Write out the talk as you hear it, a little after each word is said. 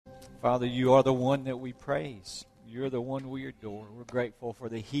Father, you are the one that we praise. You're the one we adore. We're grateful for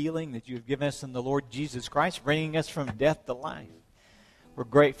the healing that you have given us in the Lord Jesus Christ, bringing us from death to life. We're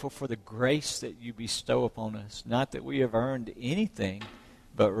grateful for the grace that you bestow upon us, not that we have earned anything,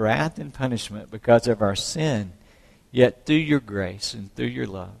 but wrath and punishment because of our sin. Yet through your grace and through your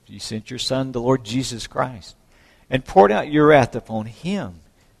love, you sent your Son, the Lord Jesus Christ, and poured out your wrath upon him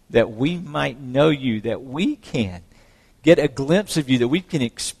that we might know you, that we can get a glimpse of you, that we can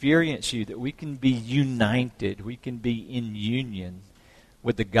experience you, that we can be united, we can be in union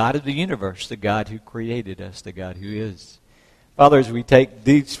with the God of the universe, the God who created us, the God who is. Father, as we take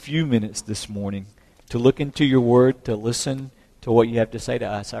these few minutes this morning to look into your word, to listen to what you have to say to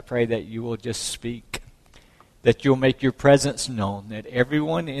us, I pray that you will just speak, that you'll make your presence known, that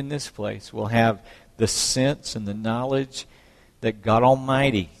everyone in this place will have the sense and the knowledge that God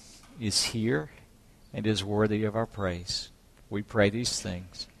Almighty is here and is worthy of our praise. We pray these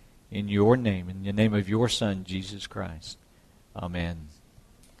things in your name, in the name of your Son, Jesus Christ. Amen.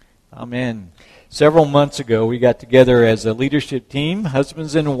 Amen. Several months ago, we got together as a leadership team,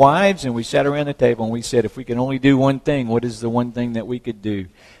 husbands and wives, and we sat around the table and we said, if we can only do one thing, what is the one thing that we could do?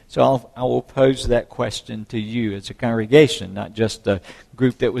 So I will pose that question to you as a congregation, not just the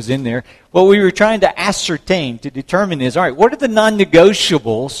group that was in there. What we were trying to ascertain, to determine is, all right, what are the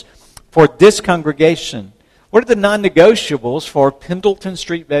non-negotiables for this congregation? What are the non-negotiables for Pendleton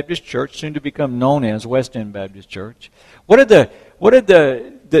Street Baptist Church, soon to become known as West End Baptist Church? What are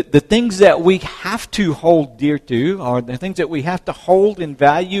the things that we have to hold dear to, or the things that we have to hold in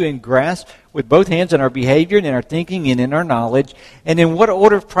value and grasp with both hands in our behavior and in our thinking and in our knowledge? And in what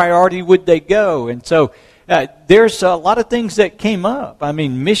order of priority would they go? And so there's a lot of things that came up. I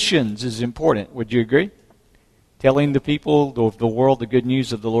mean, missions is important. Would you agree? Telling the people of the world the good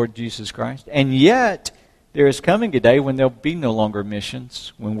news of the Lord Jesus Christ. And yet, there is coming a day when there'll be no longer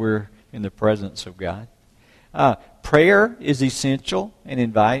missions, when we're in the presence of God. Prayer is essential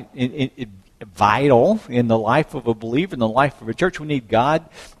and vital in the life of a believer, in the life of a church. We need God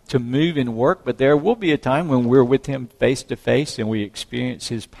to move and work, but there will be a time when we're with Him face to face and we experience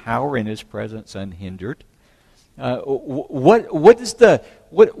His power and His presence unhindered. What is the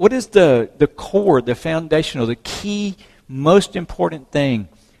core, the foundational, the key, most important thing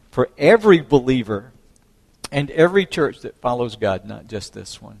for every believer and every church that follows God, not just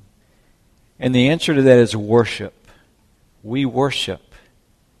this one? And the answer to that is worship. We worship.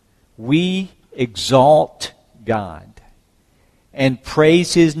 We exalt God and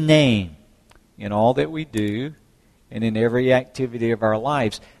praise His name in all that we do and in every activity of our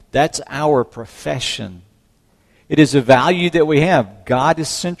lives. That's our profession. It is a value that we have. God is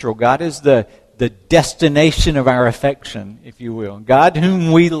central. God is the destination of our affection, if you will. God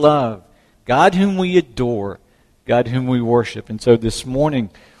whom we love. God whom we adore. God whom we worship. And so this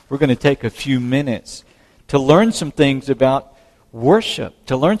morning, we're going to take a few minutes to learn some things about worship,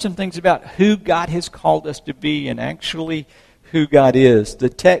 to learn some things about who God has called us to be and actually who God is. The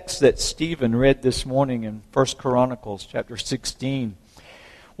text that Stephen read this morning in 1 Chronicles chapter 16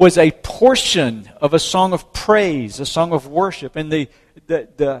 was a portion of a song of praise, a song of worship. And the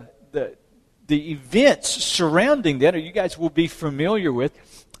events surrounding that, or you guys will be familiar with,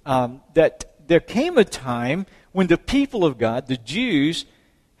 that there came a time when the people of God, the Jews,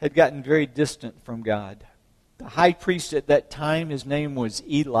 had gotten very distant from God. The high priest at that time, his name was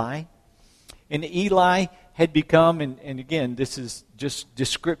Eli. And Eli had become, and again, this is just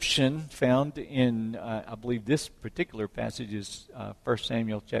description found in, I believe this particular passage is 1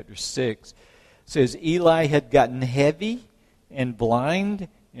 Samuel chapter 6. It says, Eli had gotten heavy and blind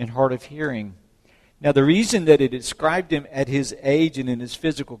and hard of hearing. Now, the reason that it described him at his age and in his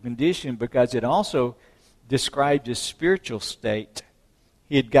physical condition, because it also described his spiritual state.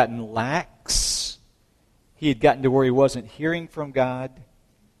 He had gotten lax. He had gotten to where he wasn't hearing from God.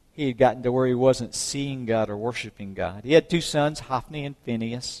 He had gotten to where he wasn't seeing God or worshiping God. He had two sons, Hophni and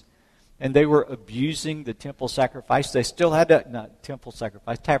Phinehas, and they were abusing the temple sacrifice. They still had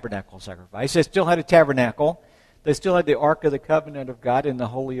tabernacle sacrifice. They still had a tabernacle. They still had the Ark of the Covenant of God in the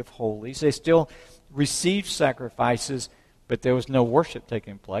Holy of Holies. They still received sacrifices, but there was no worship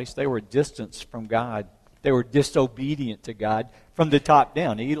taking place. They were distanced from God. They were disobedient to God from the top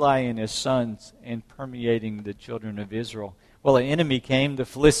down, Eli and his sons, and permeating the children of Israel. Well, an enemy came, the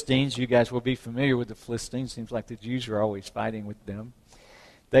Philistines. You guys will be familiar with the Philistines. Seems like the Jews are always fighting with them.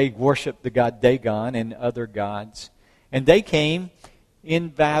 They worshiped the god Dagon and other gods. And they came in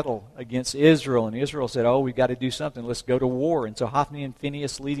battle against Israel. And Israel said, we've got to do something. Let's go to war. And so Hophni and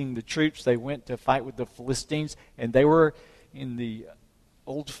Phinehas leading the troops, they went to fight with the Philistines. And they were, in the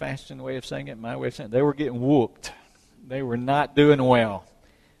old-fashioned way of saying it, my way of saying it, they were getting whooped. They were not doing well.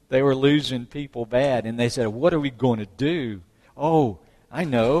 They were losing people bad, and they said, what are we going to do? Oh, I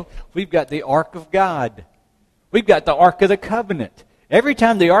know. We've got the Ark of God. We've got the Ark of the Covenant. Every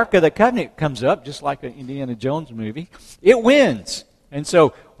time the Ark of the Covenant comes up, just like an Indiana Jones movie, it wins. And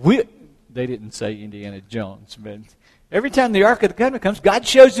so they didn't say Indiana Jones, but every time the Ark of the Covenant comes, God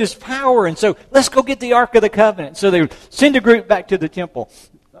shows His power. And so let's go get the Ark of the Covenant. So they send a group back to the temple,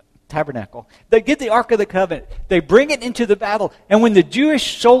 tabernacle. They get the Ark of the Covenant. They bring it into the battle. And when the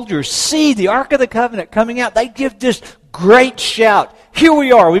Jewish soldiers see the Ark of the Covenant coming out, they give this great shout. Here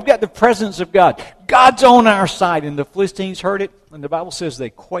we are. We've got the presence of God. God's on our side. And the Philistines heard it. And the Bible says they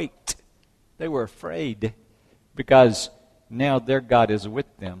quaked. They were afraid because now their God is with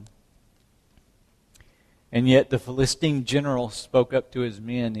them. And yet the Philistine general spoke up to his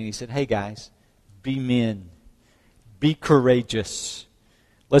men and he said, hey guys, be men. Be courageous.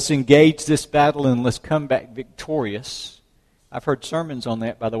 Let's engage this battle and let's come back victorious. I've heard sermons on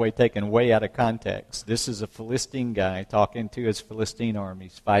that, by the way, taken way out of context. This is a Philistine guy talking to his Philistine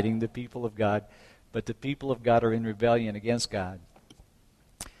armies, fighting the people of God. But the people of God are in rebellion against God.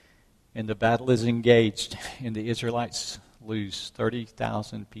 And the battle is engaged, and the Israelites lose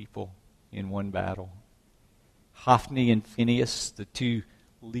 30,000 people in one battle. Hophni and Phinehas, the two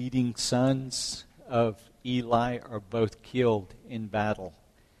leading sons of Eli, are both killed in battle.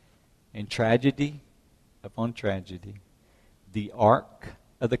 And tragedy upon tragedy, the Ark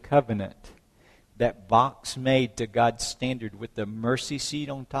of the Covenant, that box made to God's standard with the mercy seat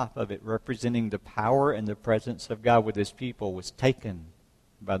on top of it, representing the power and the presence of God with His people, was taken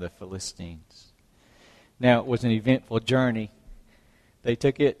by the Philistines. Now, it was an eventful journey. They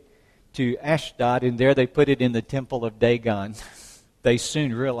took it to Ashdod, and there they put it in the temple of Dagon. They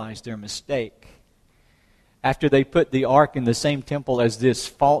soon realized their mistake. After they put the ark in the same temple as this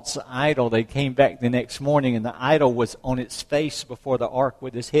false idol, they came back the next morning, and the idol was on its face before the ark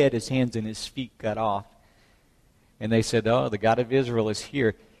with his head, his hands, and his feet cut off. And they said, oh, the God of Israel is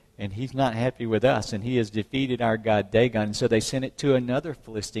here, and He's not happy with us, and He has defeated our God Dagon. And so they sent it to another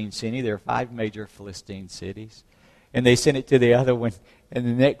Philistine city. There are 5 major Philistine cities. And they sent it to the other one. And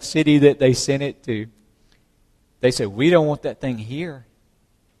the next city that they sent it to, they said, we don't want that thing here.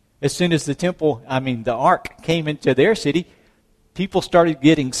 As soon as the ark came into their city, people started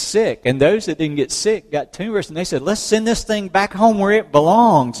getting sick. And those that didn't get sick got tumors. And they said, let's send this thing back home where it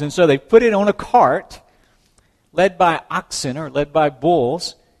belongs. And so they put it on a cart, led by oxen or led by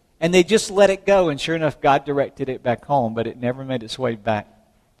bulls. And they just let it go. And sure enough, God directed it back home. But it never made its way back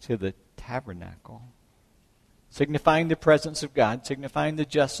to the tabernacle. Signifying the presence of God, signifying the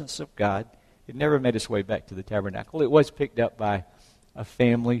justice of God. It never made its way back to the tabernacle. It was picked up by a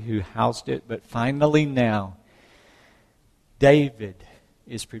family who housed it. But finally now, David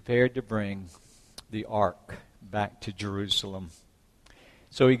is prepared to bring the ark back to Jerusalem.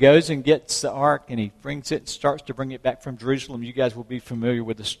 So he goes and gets the ark, and he brings it, starts to bring it back from Jerusalem. You guys will be familiar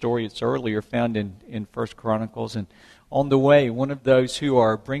with the story. It's earlier found in 1 Chronicles. And on the way, one of those who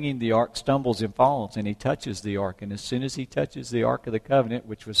are bringing the ark stumbles and falls, and he touches the ark. And as soon as he touches the Ark of the Covenant,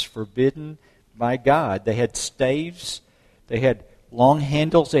 which was forbidden by God, they had staves, they had long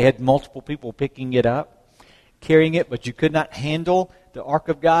handles, they had multiple people picking it up, carrying it, but you could not handle the Ark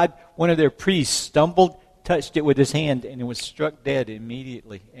of God. One of their priests stumbled, touched it with his hand, and it was struck dead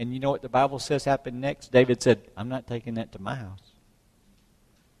immediately. And you know what the Bible says happened next? David said, I'm not taking that to my house.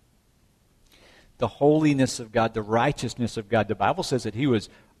 The holiness of God, the righteousness of God. The Bible says that he was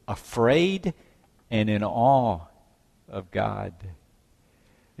afraid and in awe of God.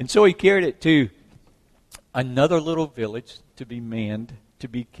 And so he carried it to another little village to be manned, to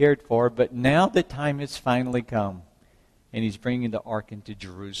be cared for. But now the time has finally come, and he's bringing the ark into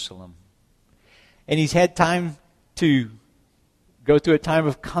Jerusalem. And he's had time to go through a time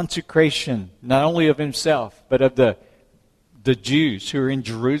of consecration, not only of himself, but of the Jews who are in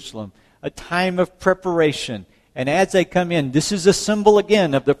Jerusalem. A time of preparation. And as they come in, this is a symbol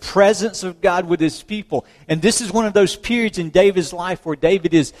again of the presence of God with His people. And this is one of those periods in David's life where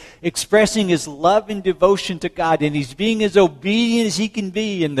David is expressing his love and devotion to God. And he's being as obedient as he can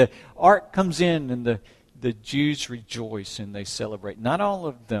be. And the ark comes in, and the Jews rejoice and they celebrate. Not all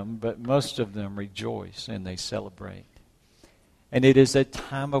of them, but most of them rejoice and they celebrate. And it is a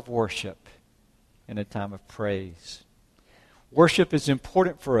time of worship and a time of praise. Worship is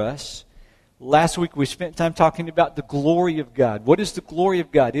important for us. Last week we spent time talking about the glory of God. What is the glory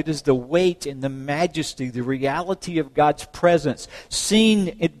of God? It is the weight and the majesty, the reality of God's presence,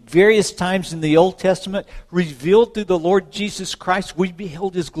 seen at various times in the Old Testament, revealed through the Lord Jesus Christ. We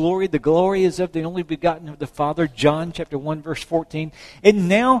beheld His glory. The glory is of the only begotten of the Father, John chapter 1, verse 14. And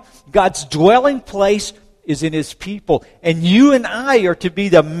now God's dwelling place is in His people. And you and I are to be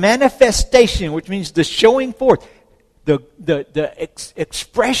the manifestation, which means the showing forth, the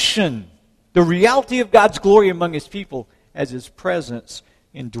expression, the reality of God's glory among His people as His presence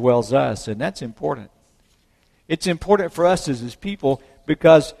indwells us. And that's important. It's important for us as His people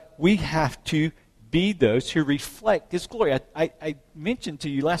because we have to be those who reflect His glory. I mentioned to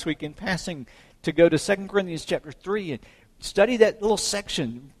you last week in passing to go to 2 Corinthians chapter 3 and study that little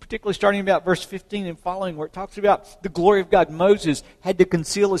section, particularly starting about verse 15 and following, where it talks about the glory of God. Moses had to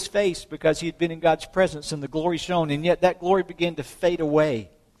conceal his face because he had been in God's presence and the glory shone, and yet that glory began to fade away.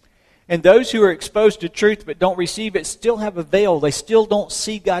 And those who are exposed to truth but don't receive it still have a veil. They still don't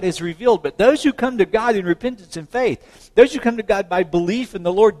see God as revealed. But those who come to God in repentance and faith, those who come to God by belief in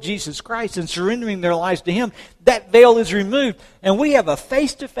the Lord Jesus Christ and surrendering their lives to Him, that veil is removed. And we have a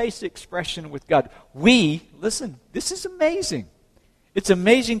face-to-face expression with God. Listen, this is amazing. It's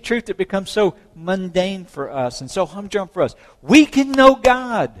amazing truth that becomes so mundane for us and so humdrum for us. We can know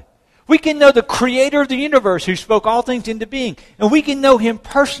God. We can know the Creator of the universe who spoke all things into being. And we can know Him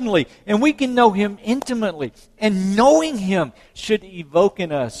personally. And we can know Him intimately. And knowing Him should evoke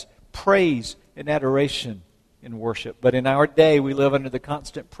in us praise and adoration in worship. But in our day, we live under the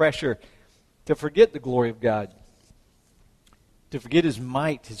constant pressure to forget the glory of God. To forget His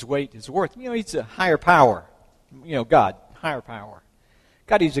might, His weight, His worth. He's a higher power. God, higher power.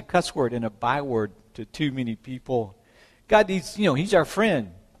 God, He's a cuss word and a byword to too many people. God, He's our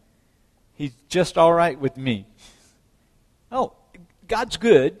friend. He's just all right with me. Oh, God's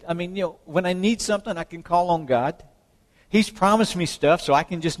good. When I need something, I can call on God. He's promised me stuff, so I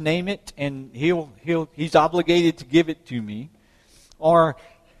can just name it, and He's obligated to give it to me. Or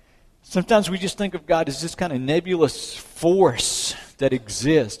sometimes we just think of God as this kind of nebulous force that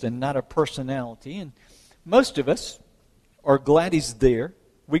exists and not a personality. And most of us are glad He's there.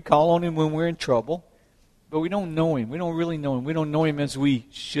 We call on Him when we're in trouble, but we don't know Him. We don't really know Him. We don't know Him as we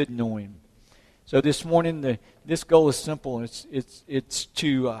should know Him. So this morning, this goal is simple. It's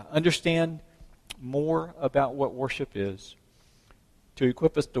to understand more about what worship is, to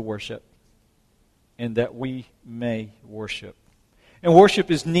equip us to worship, and that we may worship. And worship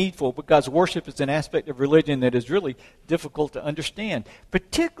is needful because worship is an aspect of religion that is really difficult to understand,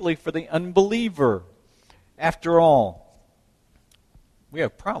 particularly for the unbeliever. After all, we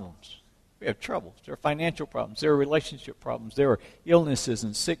have problems. We have troubles. There are financial problems. There are relationship problems. There are illnesses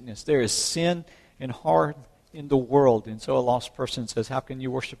and sickness. There is sin and harm in the world. And so a lost person says, how can you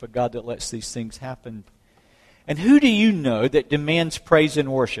worship a God that lets these things happen? And who do you know that demands praise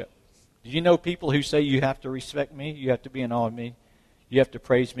and worship? Do you know people who say you have to respect me, you have to be in awe of me, you have to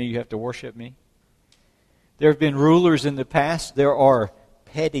praise me, you have to worship me? There have been rulers in the past. There are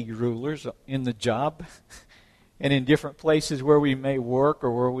petty rulers in the job and in different places where we may work or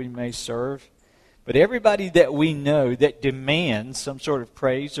where we may serve. But everybody that we know that demands some sort of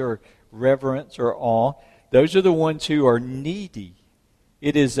praise or reverence or awe, those are the ones who are needy.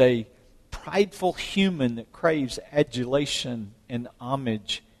 It is a prideful human that craves adulation and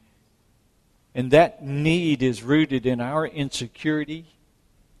homage. And that need is rooted in our insecurity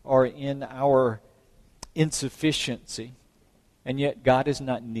or in our insufficiency. And yet God is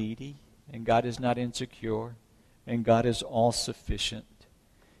not needy, and God is not insecure, and God is all-sufficient.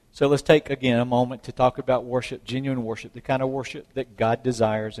 So let's take, again, a moment to talk about worship, genuine worship, the kind of worship that God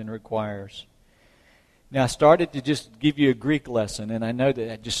desires and requires. Now, I started to just give you a Greek lesson, and I know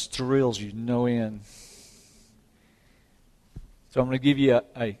that just thrills you no end. So I'm going to give you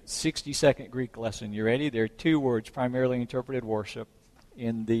a 60-second Greek lesson. You ready? There are two words, primarily interpreted worship,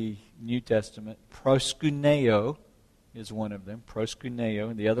 in the New Testament. Proskuneo is one of them, proskuneo,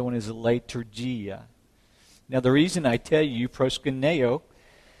 and the other one is liturgia. Now, the reason I tell you proskuneo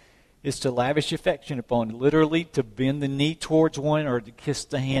is to lavish affection upon, literally to bend the knee towards one or to kiss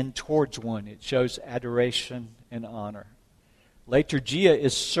the hand towards one. It shows adoration and honor. Liturgia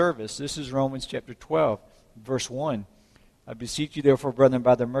is service. This is Romans chapter 12, verse 1. I beseech you, therefore, brethren,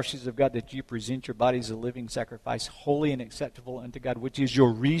 by the mercies of God, that you present your bodies a living sacrifice, holy and acceptable unto God, which is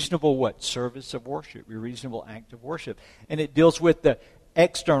your reasonable what? Service of worship, your reasonable act of worship. And it deals with the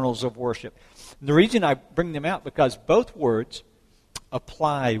externals of worship. And the reason I bring them out, because both words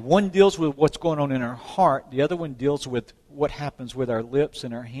apply. One deals with what's going on in our heart. The other one deals with what happens with our lips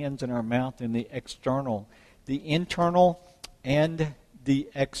and our hands and our mouth and the external. The internal and the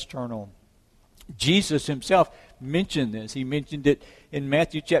external. Jesus himself mentioned this. He mentioned it in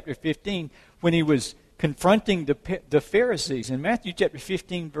Matthew chapter 15 when he was confronting the Pharisees. In Matthew chapter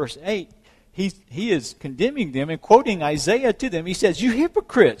 15 verse 8, he is condemning them and quoting Isaiah to them. He says, "You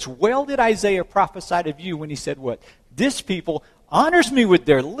hypocrites, well did Isaiah prophesy of you when he said what? This people honors me with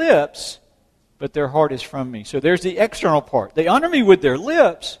their lips, but their heart is from me. So there's the external part. They honor me with their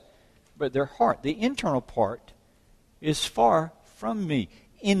lips, but their heart, the internal part, is far from me.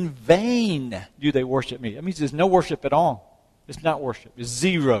 In vain do they worship me. That means there's no worship at all. It's not worship. It's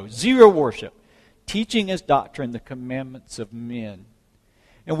zero. Zero worship. Teaching as doctrine the commandments of men.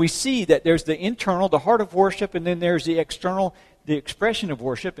 And we see that there's the internal, the heart of worship, and then there's the external, the expression of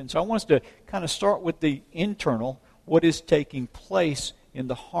worship. And so I want us to kind of start with the internal, what is taking place in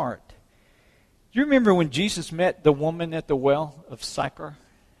the heart. Do you remember when Jesus met the woman at the well of Sychar?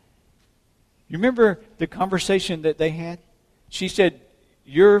 You remember the conversation that they had? She said,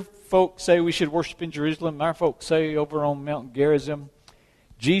 your folks say we should worship in Jerusalem. Our folks say over on Mount Gerizim.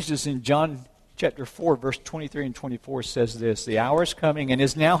 Jesus in John chapter 4, verse 23 and 24 says this, the hour is coming and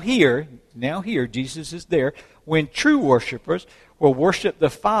is now here, Jesus is there, when true worshipers will worship the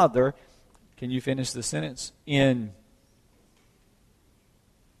Father, can you finish the sentence?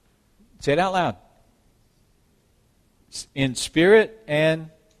 Say it out loud. In spirit and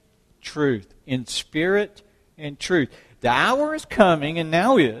truth. In spirit and truth. The hour is coming, and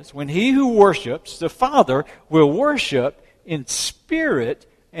now is, when he who worships the Father will worship in spirit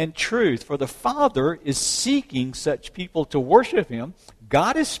and truth. For the Father is seeking such people to worship him.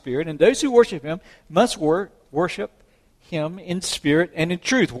 God is spirit, and those who worship him must worship him in spirit and in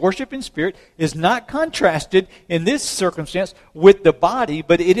truth. Worship in spirit is not contrasted in this circumstance with the body,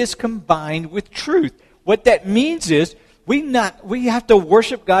 but it is combined with truth. What that means is we have to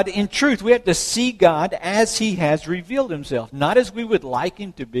worship God in truth. We have to see God as he has revealed himself, not as we would like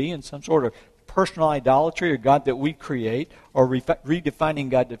him to be in some sort of personal idolatry or God that we create or redefining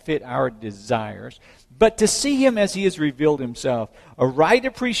God to fit our desires, but to see him as he has revealed himself. A right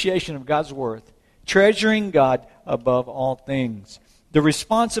appreciation of God's worth, treasuring God above all things. The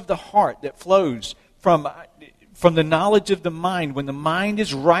response of the heart that flows from the knowledge of the mind, when the mind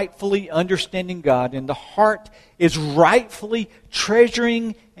is rightfully understanding God and the heart is rightfully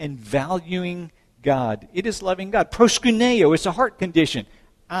treasuring and valuing God. It is loving God. Proskuneo, it's a heart condition.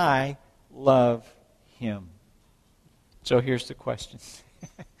 I love him. So here's the question.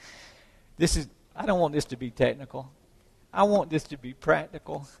 I don't want this to be technical. I want this to be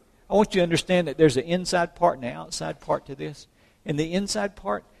practical. I want you to understand that there's an inside part and an outside part to this. And the inside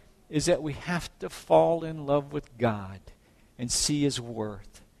part is that we have to fall in love with God and see his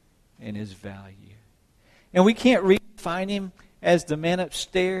worth and his value. And we can't redefine him as the man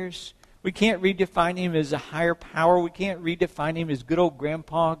upstairs. We can't redefine him as a higher power. We can't redefine him as good old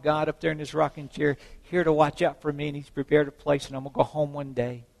grandpa God up there in his rocking chair, here to watch out for me, and he's prepared a place, and I'm going to go home one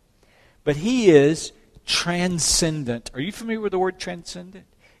day. But he is transcendent. Are you familiar with the word transcendent?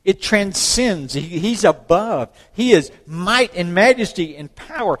 It transcends. He's above. He is might and majesty and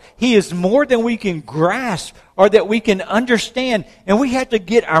power. He is more than we can grasp or that we can understand. And we have to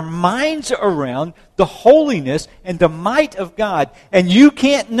get our minds around the holiness and the might of God. And you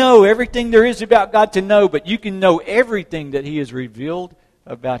can't know everything there is about God to know, but you can know everything that he has revealed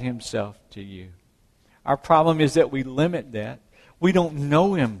about himself to you. Our problem is that we limit that. We don't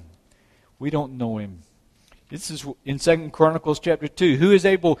know him. We don't know him. This is in 2 Chronicles chapter 2. Who is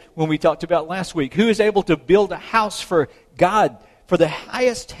able, when we talked about last week, who is able to build a house for God? For the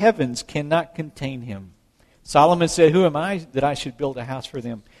highest heavens cannot contain him. Solomon said, who am I that I should build a house for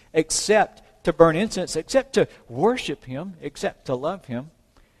them? Except to burn incense, except to worship him, except to love him.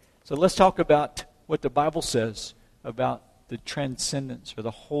 So let's talk about what the Bible says about the transcendence or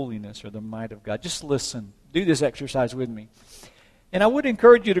the holiness or the might of God. Just listen. Do this exercise with me. And I would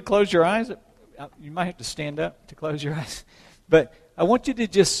encourage you to close your eyes. You might have to stand up to close your eyes. But I want you to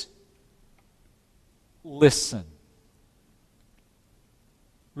just listen.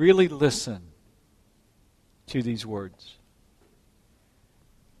 Really listen to these words.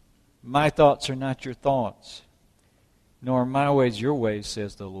 My thoughts are not your thoughts, nor are my ways your ways,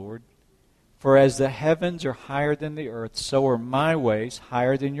 says the Lord. For as the heavens are higher than the earth, so are my ways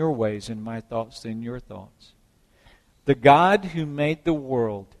higher than your ways, and my thoughts than your thoughts. The God who made the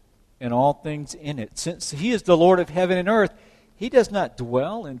world and all things in it, since he is the Lord of heaven and earth, he does not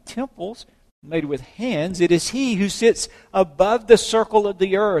dwell in temples made with hands. It is he who sits above the circle of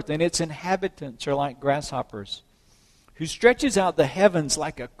the earth, and its inhabitants are like grasshoppers, who stretches out the heavens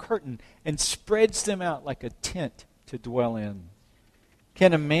like a curtain and spreads them out like a tent to dwell in.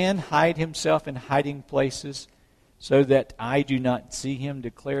 Can a man hide himself in hiding places so that I do not see him,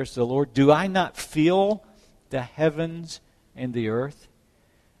 declares the Lord? Do I not feel the heavens and the earth?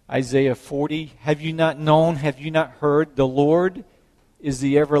 Isaiah 40, have you not known, have you not heard? The Lord is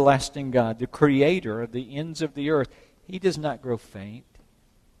the everlasting God, the creator of the ends of the earth. He does not grow faint.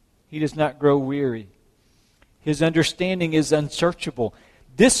 He does not grow weary. His understanding is unsearchable.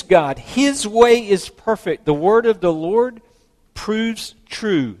 This God, His way is perfect. The word of the Lord proves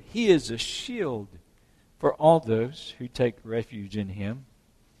true. He is a shield for all those who take refuge in Him.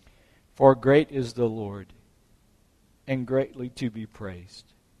 For great is the Lord, and greatly to be praised.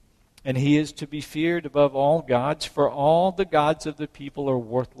 And He is to be feared above all gods, for all the gods of the people are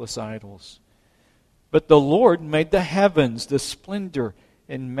worthless idols. But the Lord made the heavens. The splendor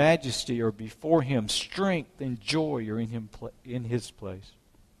and majesty are before Him. Strength and joy are in His place.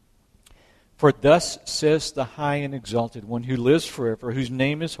 For thus says the high and exalted one who lives forever, whose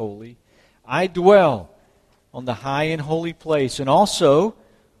name is holy. I dwell on the high and holy place, and also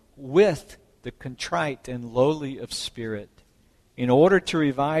with the contrite and lowly of spirit, in order to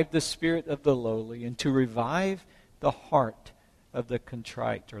revive the spirit of the lowly, and to revive the heart of the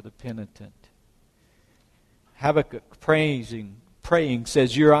contrite or the penitent. Habakkuk praying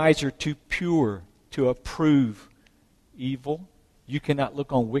says, your eyes are too pure to approve evil. You cannot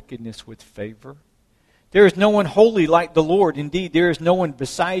look on wickedness with favor. There is no one holy like the Lord. Indeed, there is no one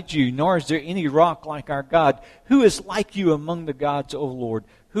beside you, nor is there any rock like our God. Who is like you among the gods, O Lord?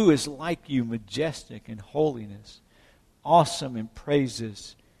 Who is like you, majestic in holiness, awesome in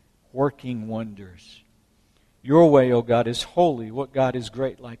praises, working wonders? Your way, O God, is holy. What God is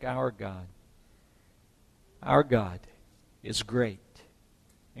great like our God? Our God is great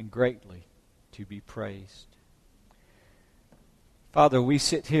and greatly to be praised. Father, we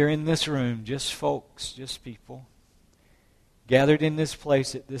sit here in this room, just folks, just people, gathered in this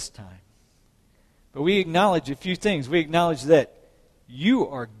place at this time. But we acknowledge a few things. We acknowledge that You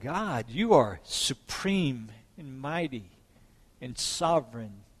are God. You are supreme and mighty and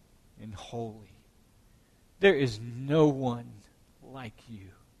sovereign and holy. There is no one like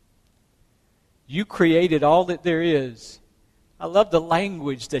You. You created all that there is. I love the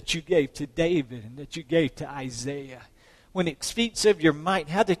language that You gave to David and that You gave to Isaiah. When it speaks of Your might,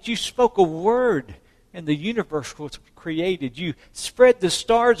 how that You spoke a word and the universe was created. You spread the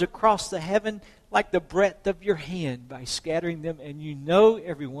stars across the heaven like the breadth of Your hand by scattering them, and You know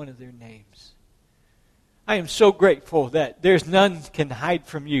every one of their names. I am so grateful that there's none can hide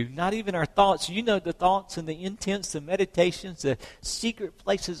from You, not even our thoughts. You know the thoughts and the intents, the meditations, the secret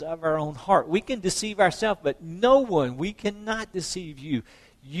places of our own heart. We can deceive ourselves, but no one, we cannot deceive You.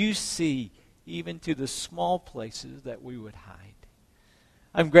 You see even to the small places that we would hide.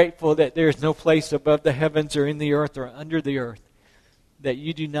 I'm grateful that there's no place above the heavens or in the earth or under the earth that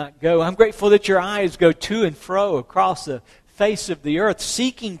You do not go. I'm grateful that Your eyes go to and fro across the face of the earth,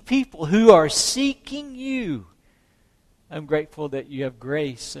 seeking people who are seeking You. I'm grateful that You have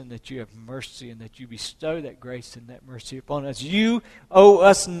grace and that You have mercy and that You bestow that grace and that mercy upon us. You owe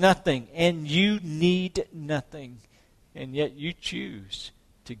us nothing and You need nothing, and yet You choose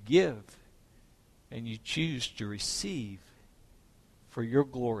to give. And You choose to receive for Your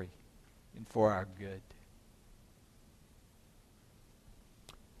glory and for our good.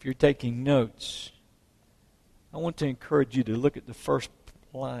 If you're taking notes, I want to encourage you to look at the first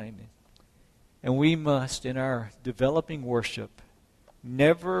line. And we must, in our developing worship,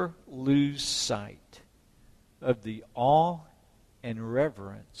 never lose sight of the awe and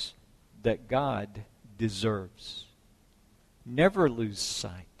reverence that God deserves. Never lose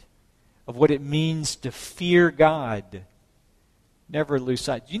sight of what it means to fear God. Never lose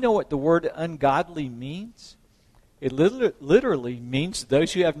sight. Do you know what the word ungodly means? It literally means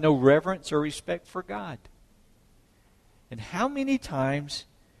those who have no reverence or respect for God. And how many times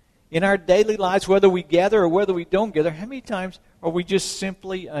in our daily lives, whether we gather or whether we don't gather, how many times are we just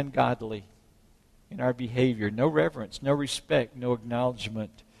simply ungodly in our behavior? No reverence, no respect, no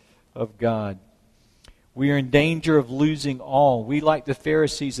acknowledgement of God. We are in danger of losing all. We, like the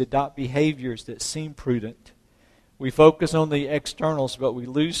Pharisees, adopt behaviors that seem prudent. We focus on the externals, but we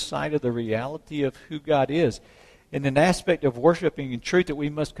lose sight of the reality of who God is. And an aspect of worshiping in truth that we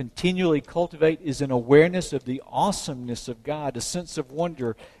must continually cultivate is an awareness of the awesomeness of God, a sense of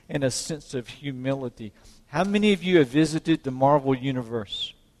wonder, and a sense of humility. How many of you have visited the Marvel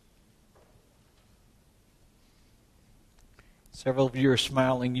Universe? Several of you are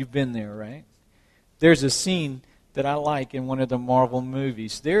smiling. You've been there, right? There's a scene that I like in one of the Marvel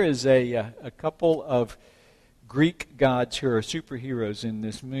movies. There is a couple of Greek gods who are superheroes in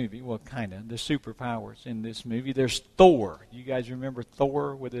this movie. Well, kind of. The superpowers in this movie. There's Thor. You guys remember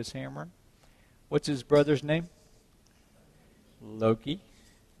Thor with his hammer? What's his brother's name? Loki.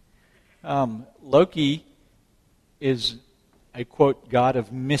 Loki is a, quote, god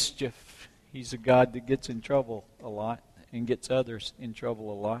of mischief. He's a god that gets in trouble a lot and gets others in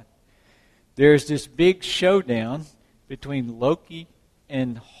trouble a lot. There's this big showdown between Loki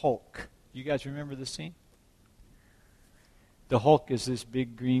and Hulk. You guys remember the scene? The Hulk is this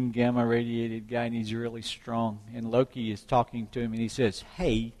big green gamma radiated guy, and he's really strong. And Loki is talking to him, and he says,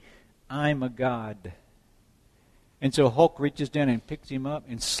 "Hey, I'm a god." And so Hulk reaches down and picks him up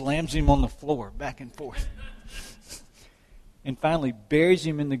and slams him on the floor, back and forth. And finally buries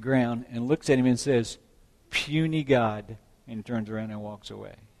him in the ground and looks at him and says, "Puny god," and turns around and walks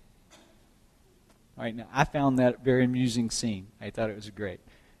away. All right, now I found that a very amusing scene. I thought it was great.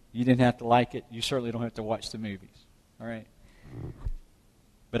 You didn't have to like it. You certainly don't have to watch the movies. All right?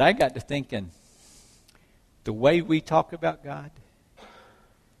 But I got to thinking, the way we talk about God,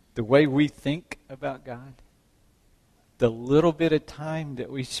 the way we think about God, the little bit of time that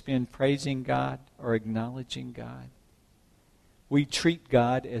we spend praising God or acknowledging God, we treat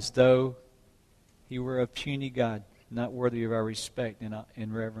God as though He were a puny God, not worthy of our respect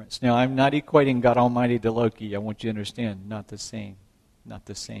and reverence. Now, I'm not equating God Almighty to Loki. I want you to understand, not the same. Not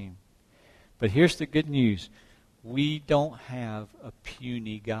the same. But here's the good news. We don't have a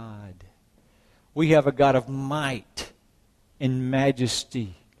puny God. We have a God of might and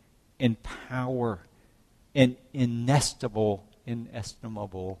majesty and power and inestimable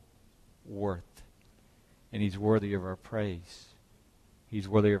worth. And He's worthy of our praise. He's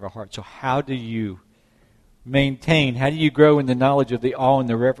worthy of our heart. So how do you maintain, how do you grow in the knowledge of the awe and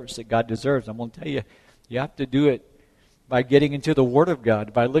the reverence that God deserves? I'm going to tell you, you have to do it by getting into the Word of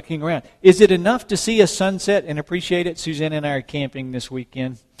God, by looking around. Is it enough to see a sunset and appreciate it? Suzanne and I are camping this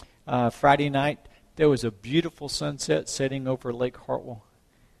weekend. Friday night, there was a beautiful sunset setting over Lake Hartwell.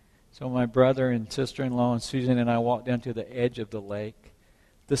 So my brother and sister-in-law and Susan and I walked down to the edge of the lake.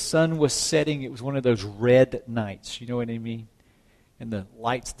 The sun was setting. It was one of those red nights. You know what I mean? And the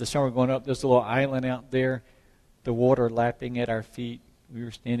lights, the sun were going up. There's a little island out there. The water lapping at our feet. We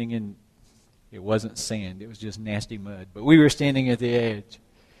were standing in, it wasn't sand. It was just nasty mud. But we were standing at the edge.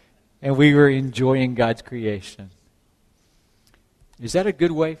 And we were enjoying God's creation. Is that a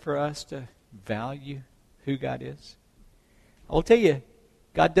good way for us to value who God is? I'll tell you,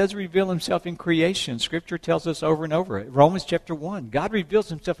 God does reveal Himself in creation. Scripture tells us over and over. Romans chapter 1, God reveals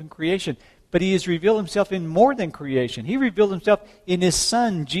Himself in creation. But He has revealed Himself in more than creation. He revealed Himself in His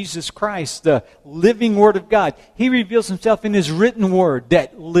Son, Jesus Christ, the living Word of God. He reveals Himself in His written Word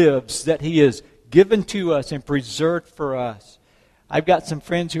that lives, that He has given to us and preserved for us. I've got some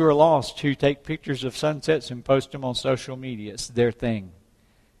friends who are lost who take pictures of sunsets and post them on social media. It's their thing.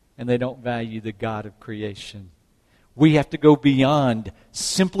 And they don't value the God of creation. We have to go beyond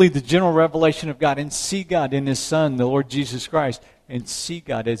simply the general revelation of God and see God in His Son, the Lord Jesus Christ, and see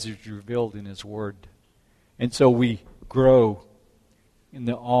God as He's revealed in His Word. And so we grow in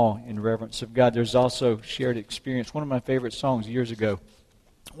the awe and reverence of God. There's also shared experience. One of my favorite songs years ago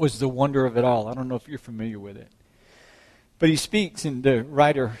was The Wonder of It All. I don't know if you're familiar with it. But he speaks, and the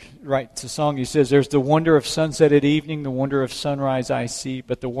writer writes a song. He says, "There's the wonder of sunset at evening, the wonder of sunrise I see,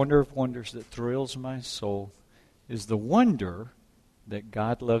 but the wonder of wonders that thrills my soul is the wonder that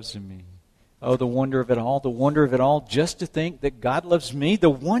God loves me." Oh, the wonder of it all, just to think that God loves me, the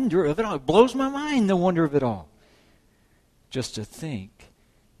wonder of it all. It blows my mind, the wonder of it all. Just to think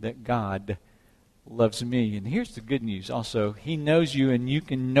that God loves me. And here's the good news also. He knows you and you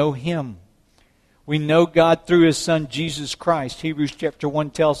can know Him. We know God through His Son, Jesus Christ. Hebrews chapter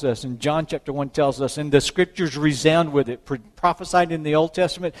 1 tells us, and John chapter 1 tells us, and the Scriptures resound with it. Prophesied in the Old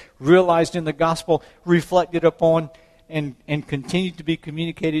Testament, realized in the Gospel, reflected upon, and continued to be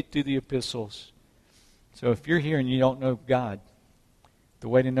communicated through the epistles. So if you're here and you don't know God, the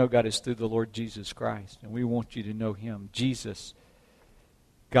way to know God is through the Lord Jesus Christ. And we want you to know Him, Jesus,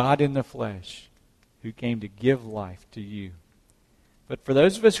 God in the flesh, who came to give life to you. But for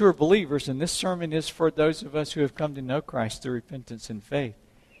those of us who are believers, and this sermon is for those of us who have come to know Christ through repentance and faith.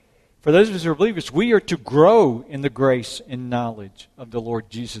 For those of us who are believers, we are to grow in the grace and knowledge of the Lord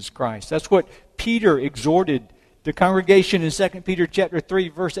Jesus Christ. That's what Peter exhorted the congregation in 2 Peter chapter 3,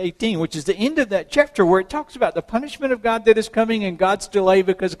 verse 18, which is the end of that chapter where it talks about the punishment of God that is coming and God's delay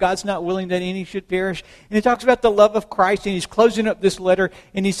because God's not willing that any should perish. And it talks about the love of Christ, and he's closing up this letter,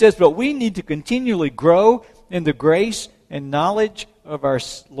 and he says, but we need to continually grow in the grace and knowledge of our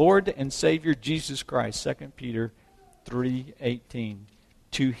Lord and Savior Jesus Christ. 2 Peter 3:18.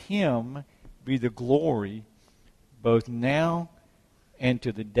 To Him be the glory both now and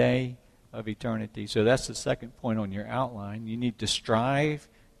to the day of eternity. So that's the second point on your outline. You need to strive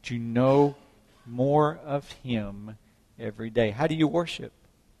to know more of Him every day. How do you worship?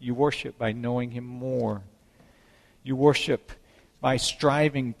 You worship by knowing Him more. You worship by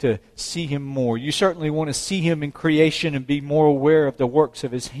striving to see Him more. You certainly want to see Him in creation and be more aware of the works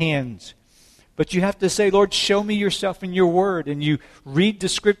of His hands. But you have to say, Lord, show me yourself in your word. And you read the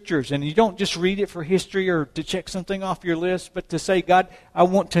scriptures. And you don't just read it for history or to check something off your list, but to say, God, I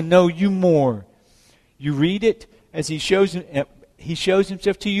want to know you more. You read it as he shows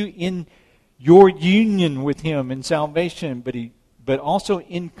himself to you in your union with him in salvation, but also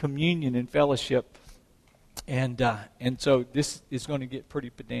in communion and fellowship. And so this is going to get pretty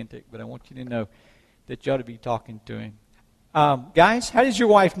pedantic, but I want you to know that you ought to be talking to him. Guys, how does your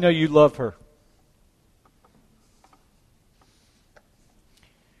wife know you love her?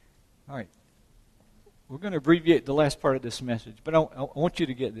 All right. We're going to abbreviate the last part of this message, but I want you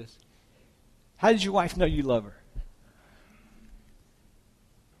to get this. How does your wife know you love her?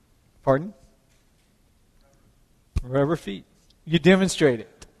 Pardon? Rub her feet. You demonstrate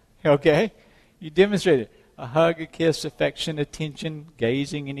it. Okay? You demonstrate it. A hug, a kiss, affection, attention,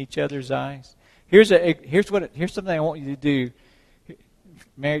 gazing in each other's eyes. Here's something I want you to do,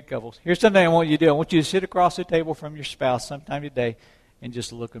 married couples. Here's something I want you to do. I want you to sit across the table from your spouse sometime today and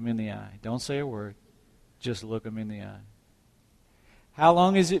just look them in the eye. Don't say a word. Just look them in the eye. How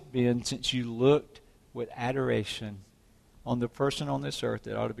long has it been since you looked with adoration on the person on this earth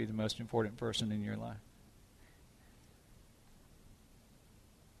that ought to be the most important person in your life?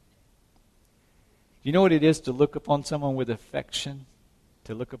 Do you know what it is to look upon someone with affection?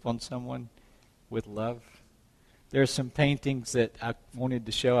 To look upon someone with love? There are some paintings that I wanted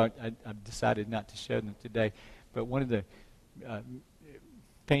to show. I've decided not to show them today. But one of the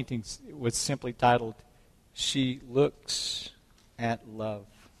paintings was simply titled, She Looks at Love.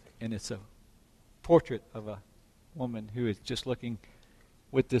 And it's a portrait of a woman who is just looking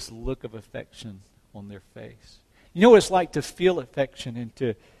with this look of affection on their face. You know what it's like to feel affection and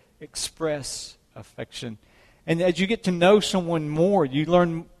to express affection. And as you get to know someone more, you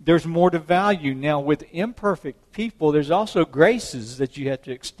learn there's more to value. Now, with imperfect people, there's also graces that you have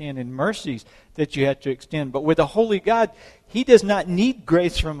to extend and mercies that you have to extend. But with a holy God, He does not need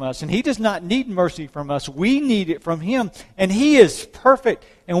grace from us, and He does not need mercy from us. We need it from Him, and He is perfect.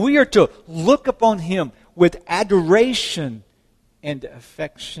 And we are to look upon Him with adoration and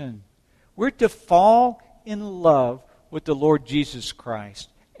affection. We're to fall in love with the Lord Jesus Christ.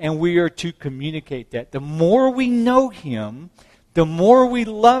 And we are to communicate that. The more we know Him, the more we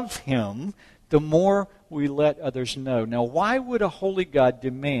love Him, the more we let others know. Now, why would a holy God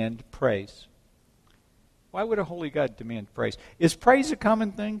demand praise? Why would a holy God demand praise? Is praise a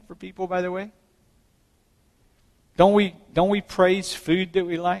common thing for people, by the way? Don't we praise food that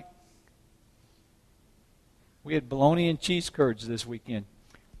we like? We had bologna and cheese curds this weekend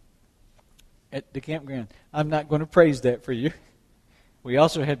at the campground. I'm not going to praise that for you. We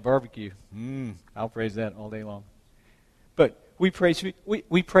also had barbecue. I'll praise that all day long. But we praise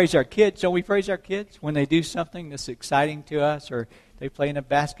our kids. Don't we praise our kids when they do something that's exciting to us, or they play in a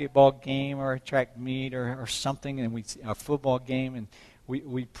basketball game or a track meet or something, and a football game, and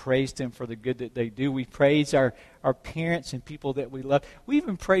we praise them for the good that they do. We praise our parents and people that we love. We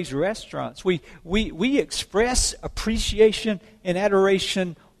even praise restaurants. We express appreciation and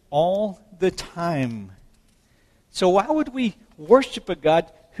adoration all the time. So why would we worship a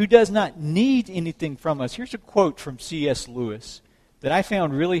God who does not need anything from us? Here's a quote from C.S. Lewis that I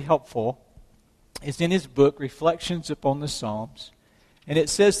found really helpful. It's in his book, Reflections upon the Psalms. And it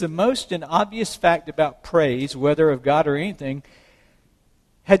says, the most and obvious fact about praise, whether of God or anything,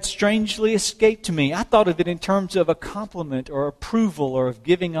 had strangely escaped to me. I thought of it in terms of a compliment or approval or of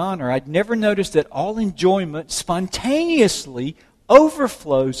giving honor. I'd never noticed that all enjoyment spontaneously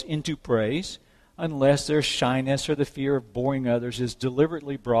overflows into praise, unless their shyness or the fear of boring others is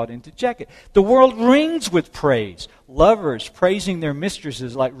deliberately brought in to check it. The world rings with praise. Lovers praising their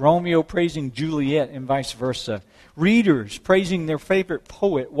mistresses like Romeo praising Juliet and vice versa. Readers praising their favorite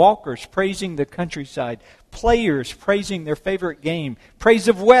poet. Walkers praising the countryside. Players praising their favorite game. Praise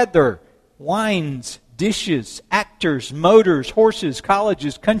of weather, wines, dishes, actors, motors, horses,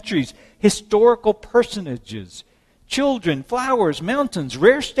 colleges, countries, historical personages. Children, flowers, mountains,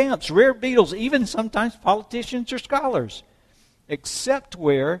 rare stamps, rare beetles, even sometimes politicians or scholars. Except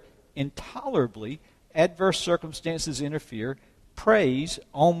where intolerably adverse circumstances interfere, praise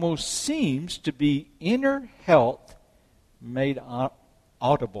almost seems to be inner health made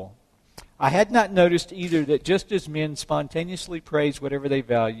audible. I had not noticed either that just as men spontaneously praise whatever they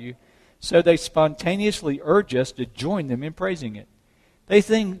value, so they spontaneously urge us to join them in praising it. They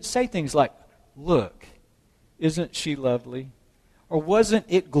say things like, look, isn't she lovely? Or wasn't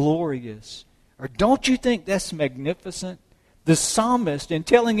it glorious? Or don't you think that's magnificent? The psalmist, in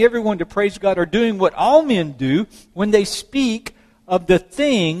telling everyone to praise God, are doing what all men do when they speak of the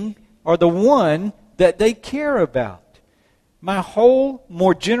thing or the one that they care about. My whole,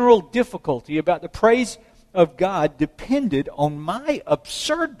 more general difficulty about the praise of God depended on my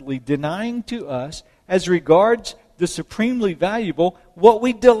absurdly denying to us, as regards the supremely valuable, what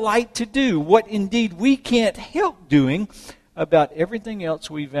we delight to do, what indeed we can't help doing about everything else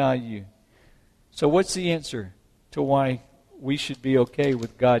we value. So what's the answer to why we should be okay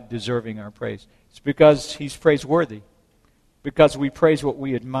with God deserving our praise? It's because He's praiseworthy. Because we praise what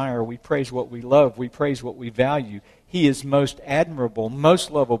we admire, we praise what we love, we praise what we value. He is most admirable, most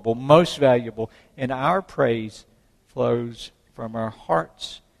lovable, most valuable, and our praise flows from our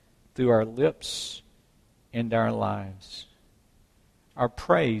hearts, through our lips, and our lives. Our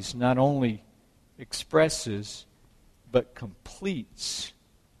praise not only expresses, but completes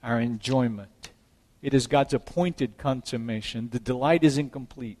our enjoyment. It is God's appointed consummation. The delight is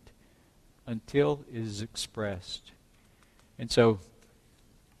incomplete until it is expressed. And so,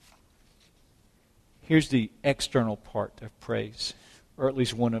 here's the external part of praise, or at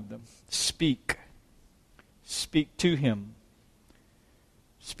least one of them. Speak. Speak to Him.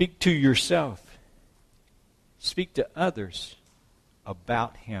 Speak to yourself. Speak to others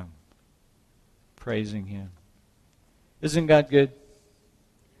about Him, praising Him. Isn't God good?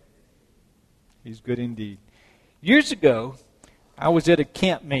 He's good indeed. Years ago, I was at a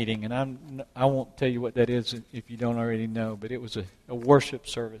camp meeting, and I won't tell you what that is if you don't already know, but it was a worship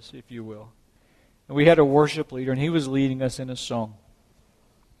service, if you will. And we had a worship leader, and he was leading us in a song.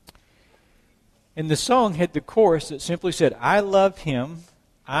 And the song had the chorus that simply said, I love Him,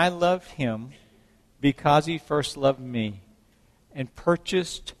 because He first loved me and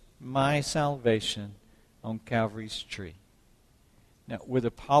purchased my salvation on Calvary's tree. Now, with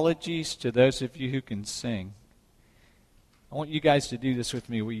apologies to those of you who can sing, I want you guys to do this with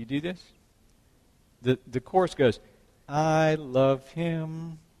me. Will you do this? The chorus goes, I love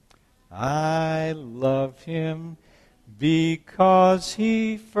Him, because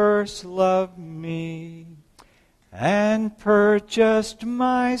He first loved me and purchased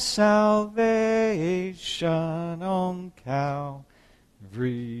my salvation on Calvary's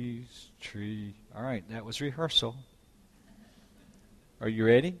tree. All right, that was rehearsal. Are you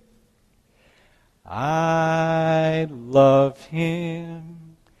ready? I love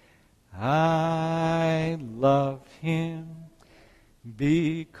Him,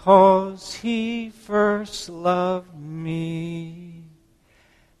 because He first loved me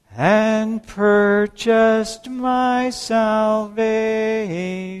and purchased my salvation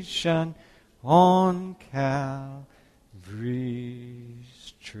on Calvary's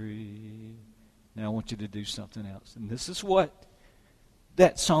tree. Now I want you to do something else. And this is what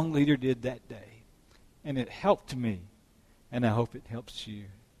that song leader did that day. And it helped me. And I hope it helps you.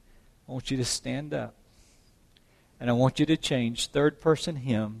 I want you to stand up. And I want you to change third person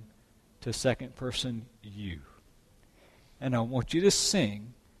him to second person you. And I want you to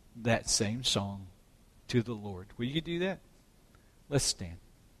sing that same song to the Lord. Will you do that? Let's stand.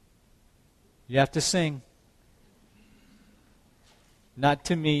 You have to sing. Not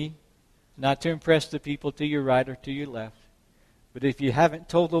to me, not to impress the people to your right or to your left. But if you haven't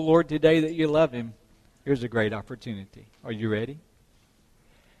told the Lord today that you love Him, here's a great opportunity. Are you ready?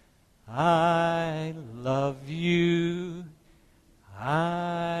 I love you,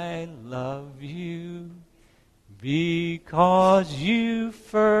 because you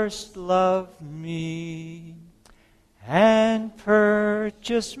first loved me and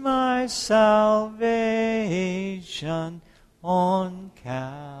purchased my salvation on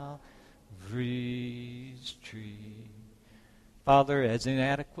Calvary's tree. Father, as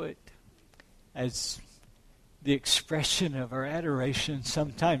inadequate as the expression of our adoration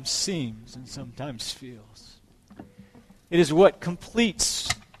sometimes seems and sometimes feels, it is what completes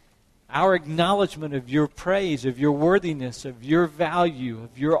our acknowledgement of your praise, of your worthiness, of your value,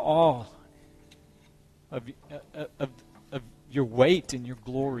 of your awe, of your weight and your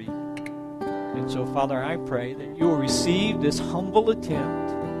glory. And so, Father, I pray that you will receive this humble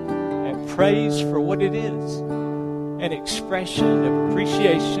attempt at praise for what it is, an expression of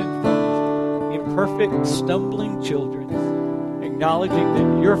appreciation from imperfect, stumbling children, acknowledging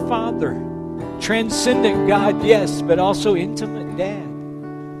that your Father, transcendent God, yes, but also intimate Dad,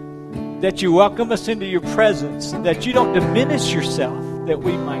 that you welcome us into your presence, that you don't diminish yourself that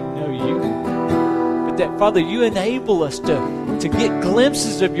we might know you, but that, Father, you enable us to get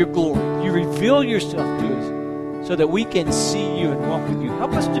glimpses of your glory. You reveal yourself to us so that we can see you and walk with you.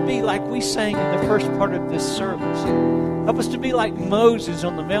 Help us to be like we sang in the first part of this service. Help us to be like Moses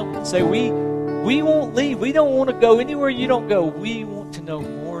on the mountain and say, we won't leave. We don't want to go anywhere you don't go. We want to know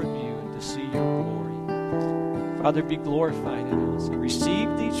more of you and to see your glory. Father, be glorified in us and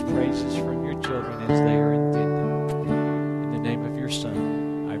receive these praises from your children as they